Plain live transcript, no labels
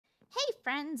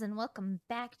friends, and welcome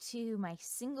back to my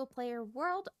single player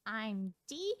world. I'm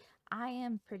Dee. I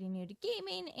am pretty new to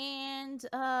gaming, and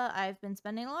I've been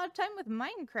spending a lot of time with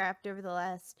Minecraft over the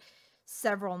last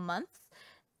several months.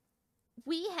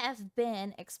 We have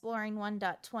been exploring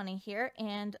 1.20 here,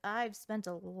 and I've spent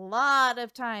a lot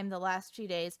of time the last few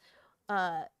days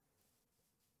tagging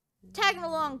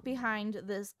along behind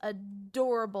this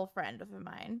adorable friend of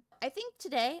mine. I think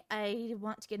today I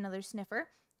want to get another sniffer,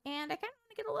 and I kind of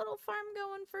want to get a little farm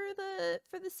going for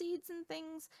the seeds and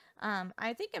things.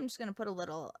 I think I'm just gonna put a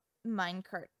little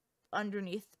minecart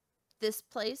underneath this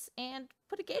place and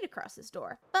put a gate across this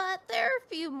door. But there are a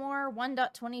few more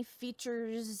 1.20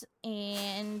 features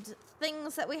and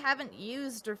things that we haven't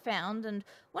used or found, and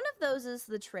one of those is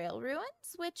the trail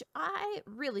ruins, which I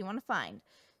really want to find.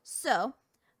 So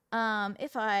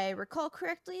if I recall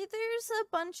correctly, there's a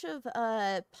bunch of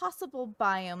possible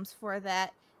biomes for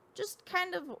that. Just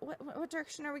kind of, what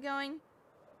direction are we going?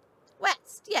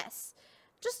 West, yes.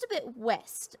 Just a bit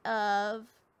west of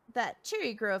that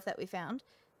cherry grove that we found.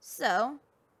 So,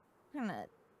 I'm gonna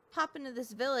pop into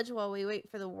this village while we wait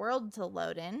for the world to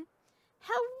load in.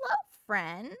 Hello,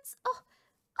 friends. Oh,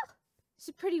 it's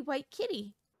a pretty white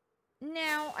kitty.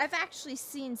 Now, I've actually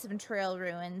seen some trail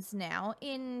ruins now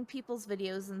in people's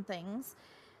videos and things,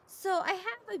 so I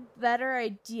have a better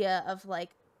idea of,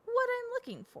 like, what I'm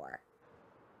looking for.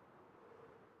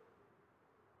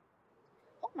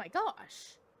 Oh my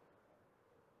gosh.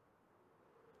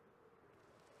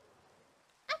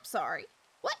 I'm sorry.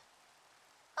 What?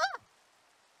 Ah!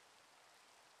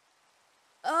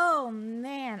 Oh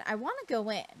man, I want to go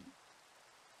in,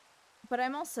 but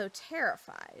I'm also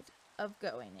terrified of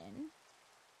going in.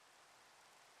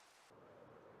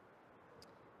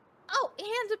 Oh,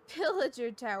 and a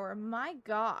pillager tower. My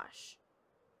gosh.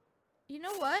 You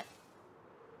know what?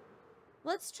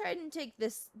 Let's try and take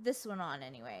this one on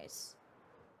anyways.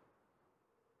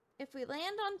 If we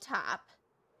land on top,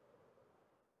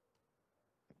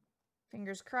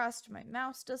 fingers crossed my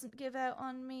mouse doesn't give out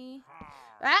on me.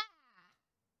 Ah!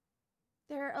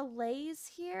 There are allays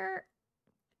here.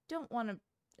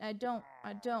 I don't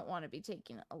want to be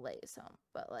taking allays home,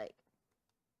 but like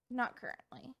not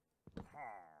currently.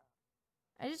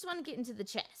 I just want to get into the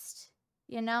chest,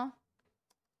 you know?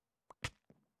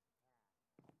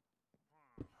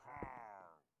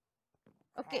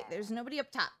 Okay, there's nobody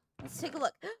up top. Let's take a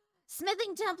look.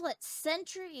 Smithing template,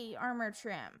 sentry armor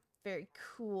trim. Very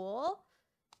cool.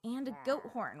 And a goat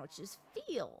horn, which is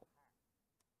feel.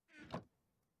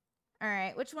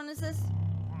 Alright, which one is this?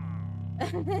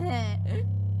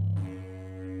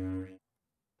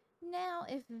 Now,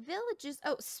 if villages...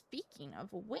 Oh, speaking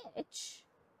of which...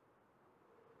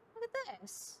 Look at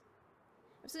this.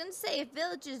 I was going to say, if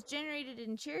villages generated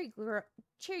in cherry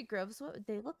groves, what would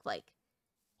they look like?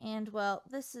 And, well,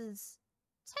 this is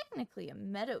technically a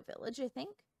meadow village, I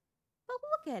think. But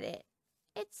look at it.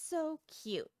 It's so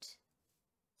cute.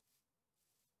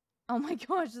 Oh my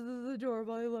gosh, this is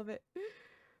adorable. I love it.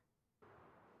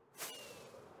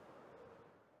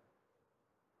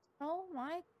 Oh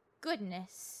my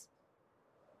goodness.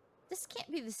 This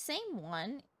can't be the same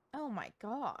one. Oh my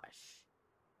gosh.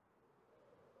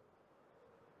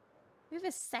 We have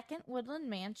a second woodland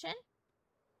mansion?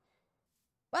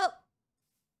 Well,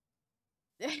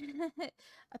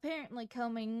 apparently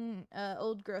combing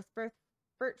old growth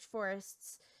birch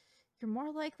forests, you're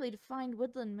more likely to find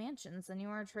woodland mansions than you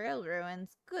are trail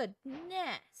ruins.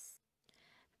 Goodness.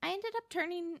 I ended up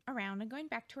turning around and going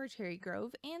back to our cherry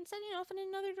grove and setting off in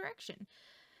another direction.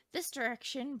 This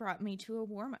direction brought me to a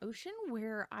warm ocean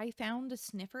where I found a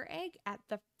sniffer egg at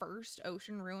the first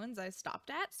ocean ruins I stopped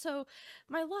at, so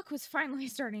my luck was finally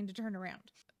starting to turn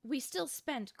around. We still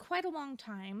spent quite a long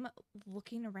time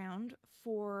looking around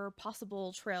for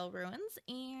possible trail ruins,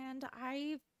 and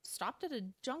I stopped at a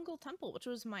jungle temple, which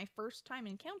was my first time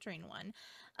encountering one,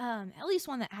 at least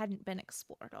one that hadn't been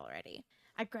explored already.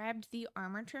 I grabbed the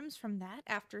armor trims from that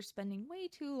after spending way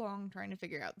too long trying to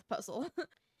figure out the puzzle.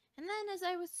 And then as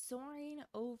I was soaring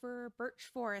over birch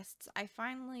forests, I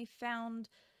finally found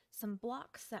some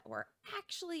blocks that were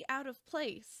actually out of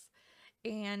place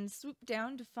and swooped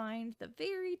down to find the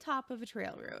very top of a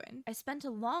trail ruin. I spent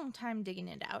a long time digging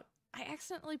it out. I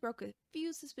accidentally broke a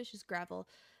few suspicious gravel,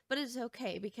 but it's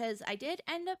okay because I did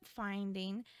end up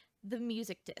finding the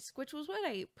music disc, which was what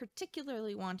I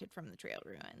particularly wanted from the trail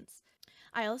ruins.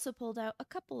 I also pulled out a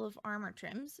couple of armor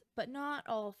trims, but not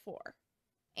all four.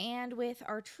 And with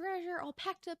our treasure all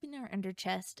packed up in our under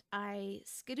chest, I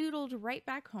skedoodled right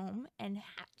back home and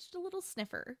hatched a little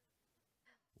sniffer.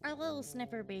 Our little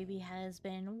sniffer baby has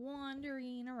been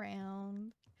wandering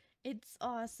around. It's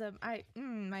awesome.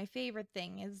 My favorite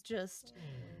thing is just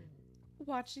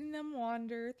watching them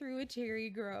wander through a cherry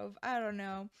grove. I don't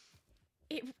know.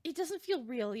 It doesn't feel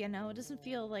real, you know? It doesn't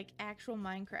feel like actual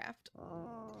Minecraft.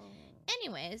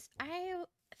 Anyways, I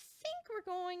think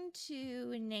we're going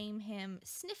to name him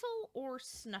Sniffle or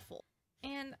Snuffle.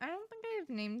 And I don't think I have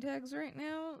name tags right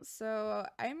now, so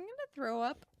I'm going to throw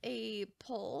up a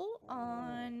poll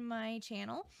on my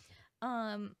channel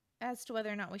as to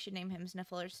whether or not we should name him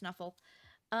Sniffle or Snuffle.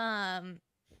 Because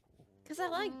I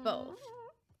like both.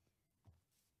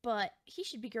 But he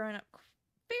should be growing up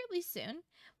fairly soon.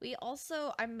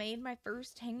 I made my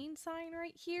first hanging sign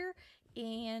right here,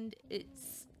 and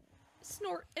it's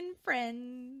Snort and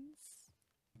Friends.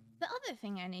 The other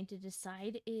thing I need to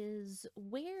decide is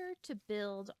where to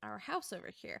build our house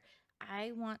over here.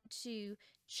 I want to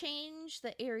change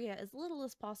the area as little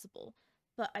as possible,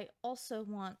 but I also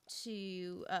want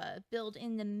to build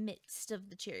in the midst of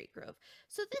the cherry grove.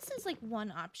 So this is like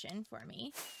one option for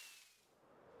me.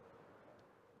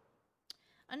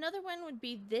 Another one would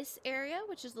be this area,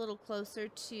 which is a little closer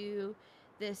to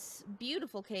this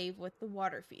beautiful cave with the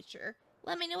water feature.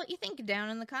 Let me know what you think down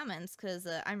in the comments, because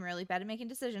I'm really bad at making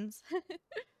decisions.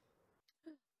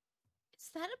 Is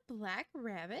that a black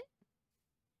rabbit?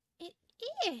 It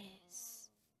is.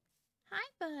 Hi,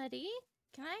 buddy.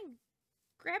 Can I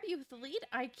grab you with the lead?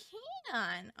 I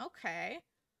can. Okay.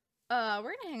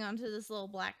 We're gonna hang on to this little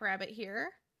black rabbit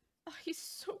here. Oh, he's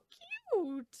so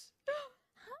cute.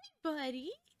 Hi,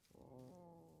 buddy.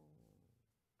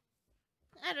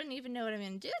 I don't even know what I'm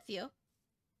gonna do with you.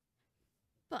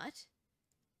 But,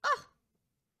 oh,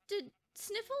 did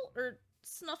Sniffle or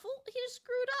Snuffle? He just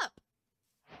screwed up.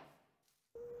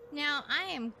 Now,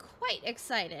 I am quite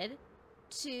excited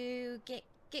to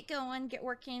get going, get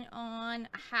working on,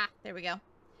 aha, there we go.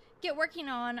 Get working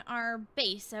on our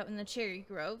base out in the cherry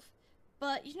grove.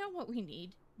 But you know what we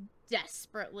need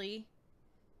desperately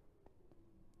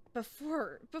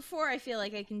before I feel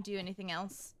like I can do anything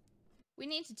else? We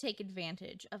need to take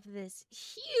advantage of this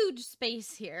huge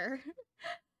space here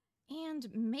and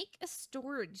make a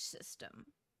storage system.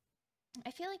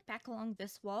 I feel like back along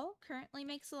this wall currently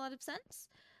makes a lot of sense.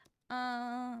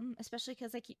 Especially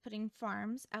because I keep putting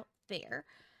farms out there.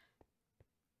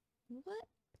 What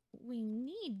we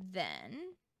need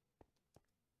then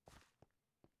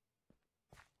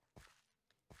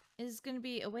is going to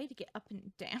be a way to get up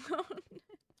and down.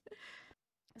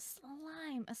 A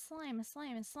slime, a slime, a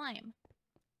slime, a slime.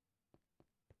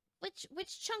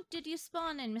 Which chunk did you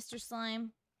spawn in, Mr.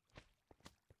 Slime?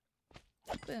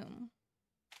 Boom.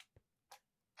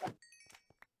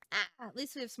 Ah, at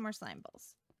least we have some more slime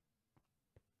balls.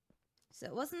 So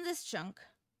it wasn't this chunk.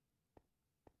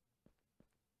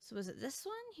 So was it this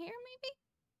one here,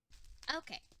 maybe?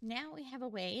 Okay, now we have a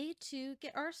way to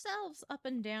get ourselves up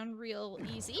and down real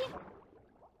easy,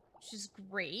 which is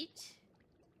great.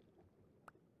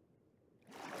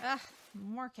 Ah,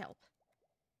 more kelp.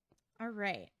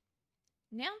 Alright.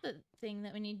 Now the thing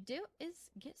that we need to do is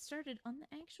get started on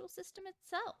the actual system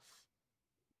itself.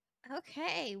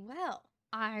 Okay, well,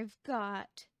 I've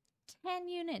got 10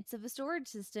 units of a storage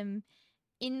system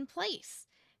in place,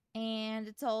 and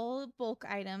it's all bulk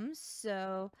items.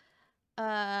 So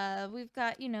we've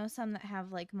got, you know, some that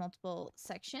have like multiple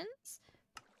sections.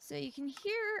 So you can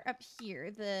hear up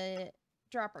here the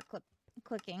dropper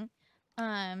clicking.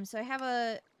 So I have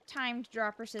a timed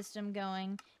dropper system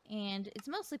going, and it's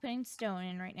mostly putting stone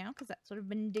in right now because that's what I've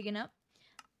been digging up.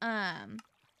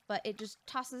 But it just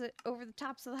tosses it over the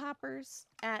tops of the hoppers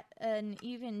at an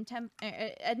even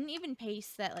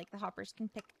pace that like the hoppers can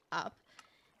pick up.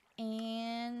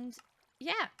 And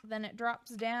yeah, then it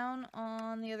drops down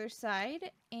on the other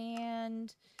side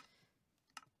and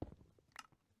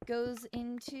goes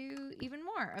into even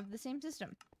more of the same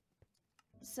system.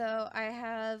 So I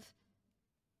have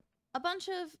a bunch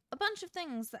of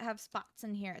things that have spots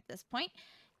in here at this point.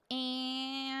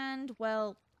 And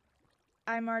well,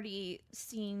 I'm already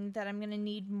seeing that I'm going to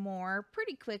need more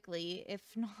pretty quickly, if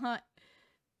not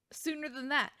sooner than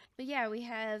that. But yeah, we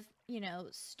have, you know,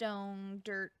 stone,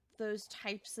 dirt, those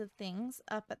types of things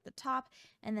up at the top,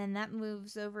 and then that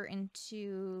moves over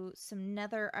into some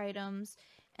nether items,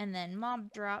 and then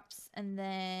mob drops, and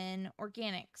then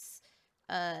organics,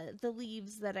 the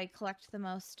leaves that I collect the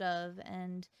most of,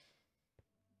 and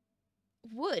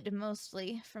wood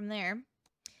mostly from there.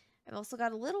 I've also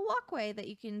got a little walkway that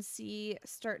you can see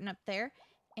starting up there,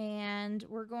 and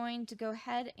we're going to go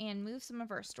ahead and move some of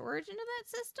our storage into that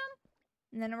system,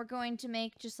 and then we're going to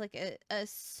make just like a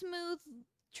smooth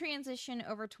transition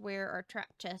over to where our trap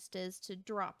chest is to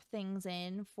drop things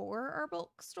in for our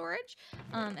bulk storage.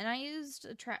 And I used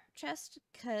a trap chest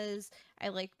because I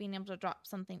like being able to drop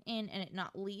something in and it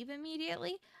not leave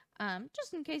immediately.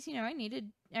 Just in case,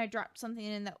 I dropped something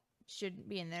in that shouldn't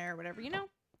be in there or whatever,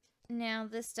 Now,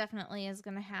 this definitely is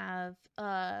going to have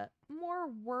more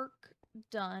work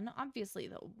done. Obviously,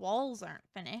 the walls aren't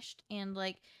finished, and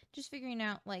just figuring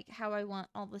out how I want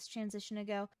all this transition to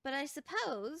go. But I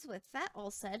suppose with that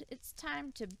all said, it's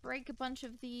time to break a bunch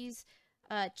of these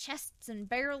chests and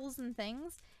barrels and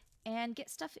things and get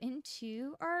stuff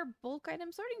into our bulk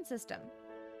item sorting system.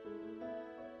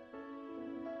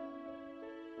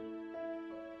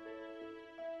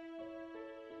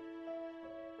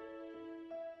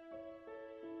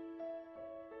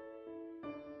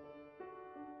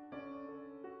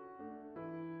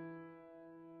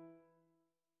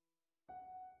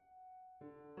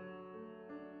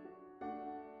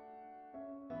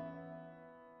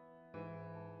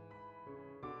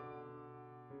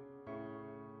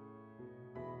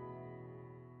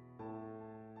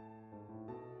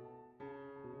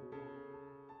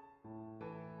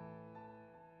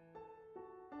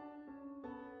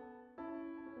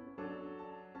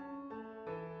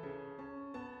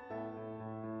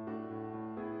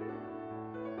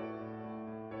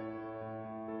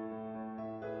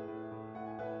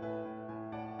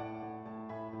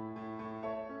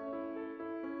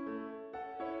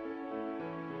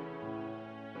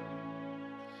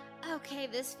 Okay,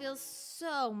 this feels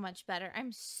so much better.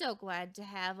 I'm so glad to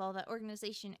have all that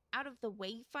organization out of the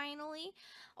way finally.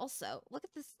 Also, look at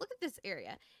this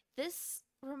area. This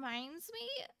reminds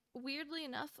me, weirdly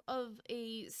enough, of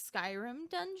a Skyrim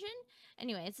dungeon.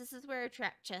 Anyways, this is where our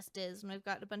trap chest is, and we've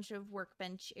got a bunch of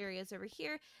workbench areas over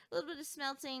here, a little bit of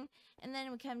smelting, and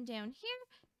then we come down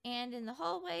here, and in the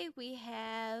hallway we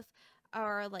have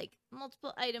our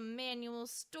multiple item manual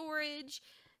storage.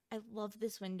 I love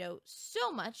this window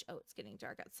so much. Oh, it's getting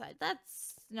dark outside.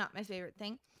 That's not my favorite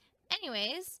thing.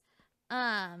 Anyways,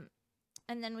 and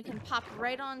then we can pop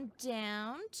right on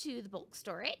down to the bulk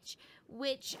storage,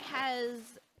 which has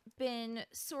been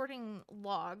sorting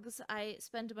logs. I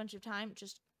spent a bunch of time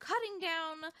just cutting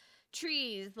down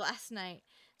trees last night.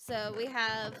 So we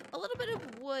have a little bit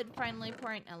of wood finally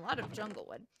pouring, a lot of jungle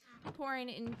wood, pouring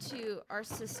into our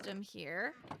system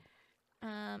here.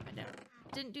 I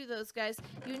didn't do those guys.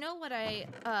 You know what I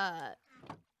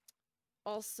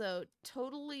also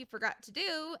totally forgot to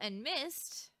do and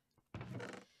missed?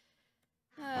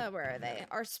 Where are they?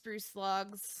 Our spruce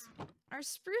logs. Our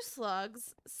spruce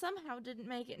logs somehow didn't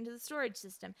make it into the storage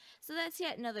system. So that's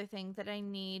yet another thing that I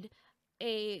need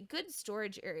a good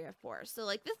storage area for. So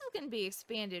this is going to be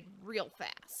expanded real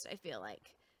fast, I feel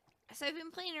like. So I've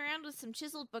been playing around with some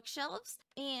chiseled bookshelves,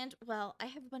 and, well, I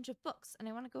have a bunch of books, and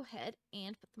I want to go ahead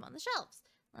and put them on the shelves.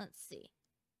 Let's see.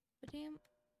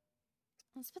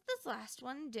 Let's put this last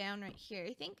one down right here,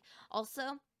 I think.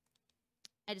 Also,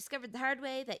 I discovered the hard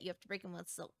way that you have to break them with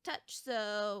silk touch,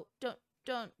 so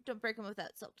don't break them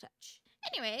without silk touch.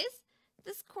 Anyways,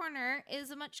 this corner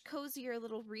is a much cozier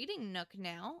little reading nook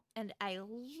now, and I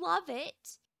love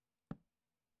it.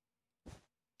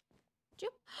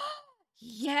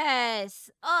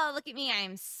 Yes! Oh, look at me.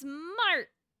 I'm smart.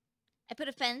 I put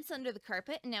a fence under the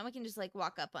carpet, and now we can just,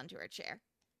 walk up onto our chair.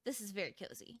 This is very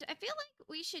cozy. I feel like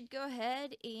we should go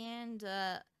ahead and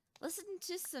listen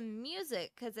to some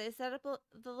music, because I set up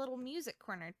the little music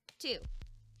corner, too.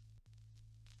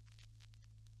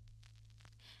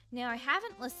 Now, I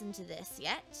haven't listened to this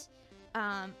yet.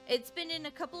 It's been in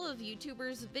a couple of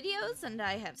YouTubers' videos, and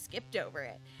I have skipped over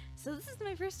it. So this is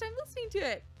my first time listening to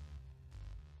it.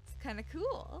 Kind of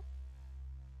cool.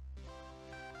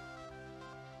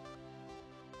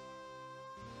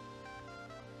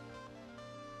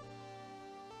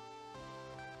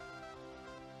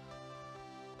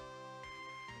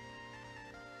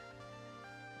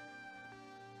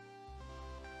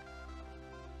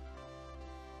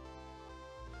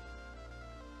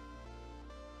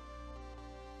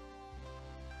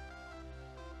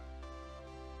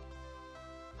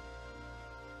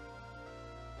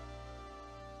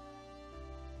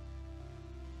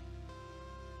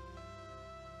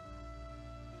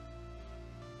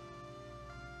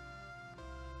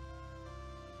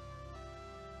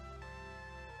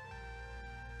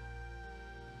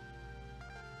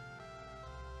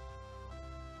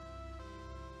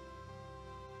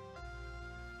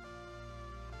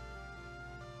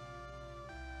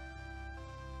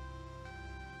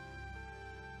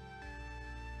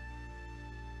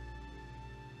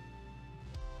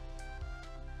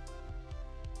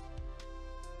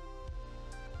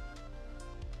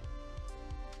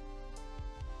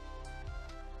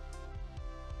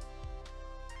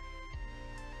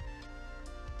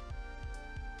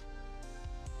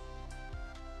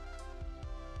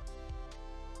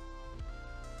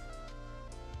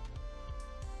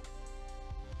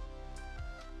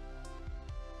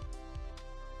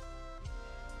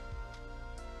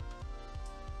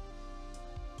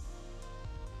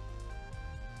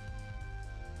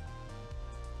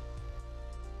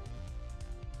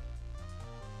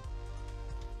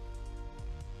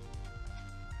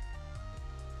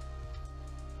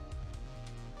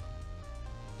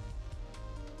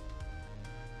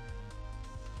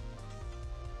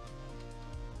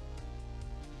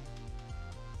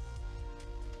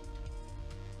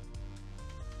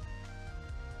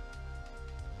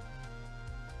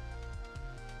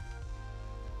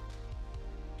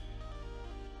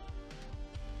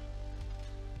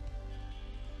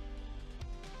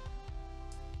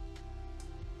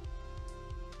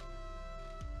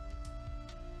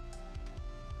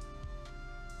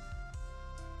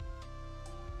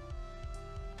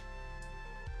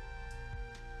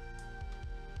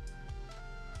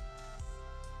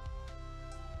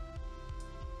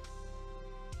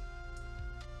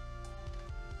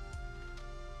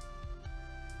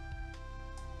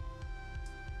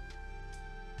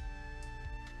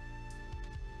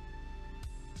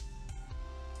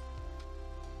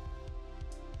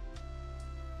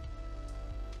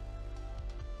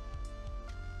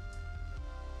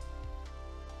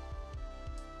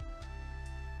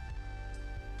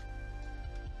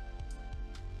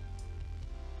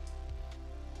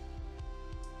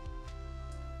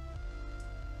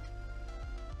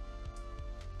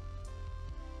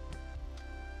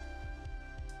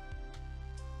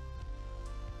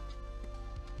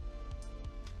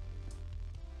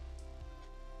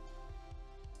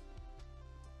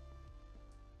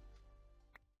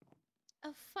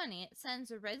 Oh, funny. It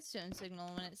sends a redstone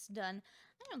signal when it's done.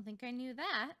 I don't think I knew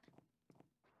that.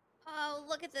 Oh,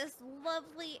 look at this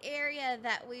lovely area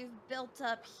that we've built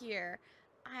up here.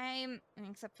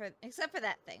 Except for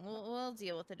that thing. We'll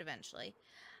deal with it eventually.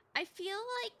 I feel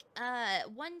like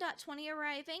 1.20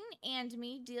 arriving and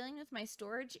me dealing with my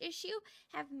storage issue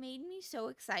have made me so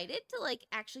excited to like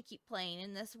actually keep playing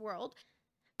in this world.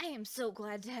 I am so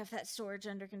glad to have that storage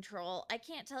under control. I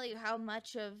can't tell you how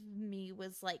much of me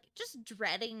was like just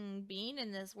dreading being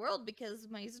in this world because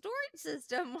my storage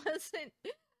system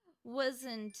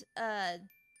wasn't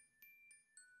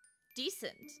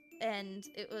decent, and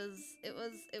it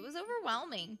was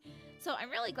overwhelming. So I'm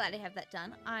really glad to have that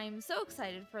done. I'm so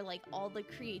excited for like all the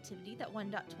creativity that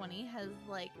 1.20 has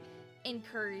like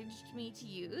encouraged me to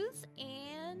use,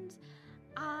 and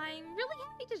I'm really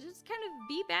happy to just kind of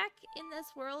be back in this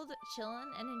world,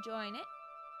 chilling and enjoying it.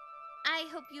 I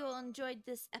hope you all enjoyed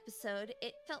this episode.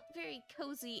 It felt very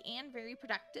cozy and very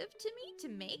productive to me to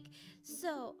make.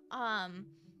 So,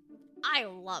 I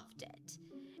loved it.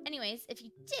 Anyways, if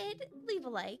you did, leave a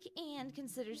like and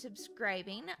consider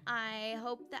subscribing. I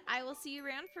hope that I will see you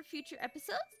around for future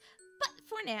episodes. But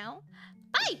for now,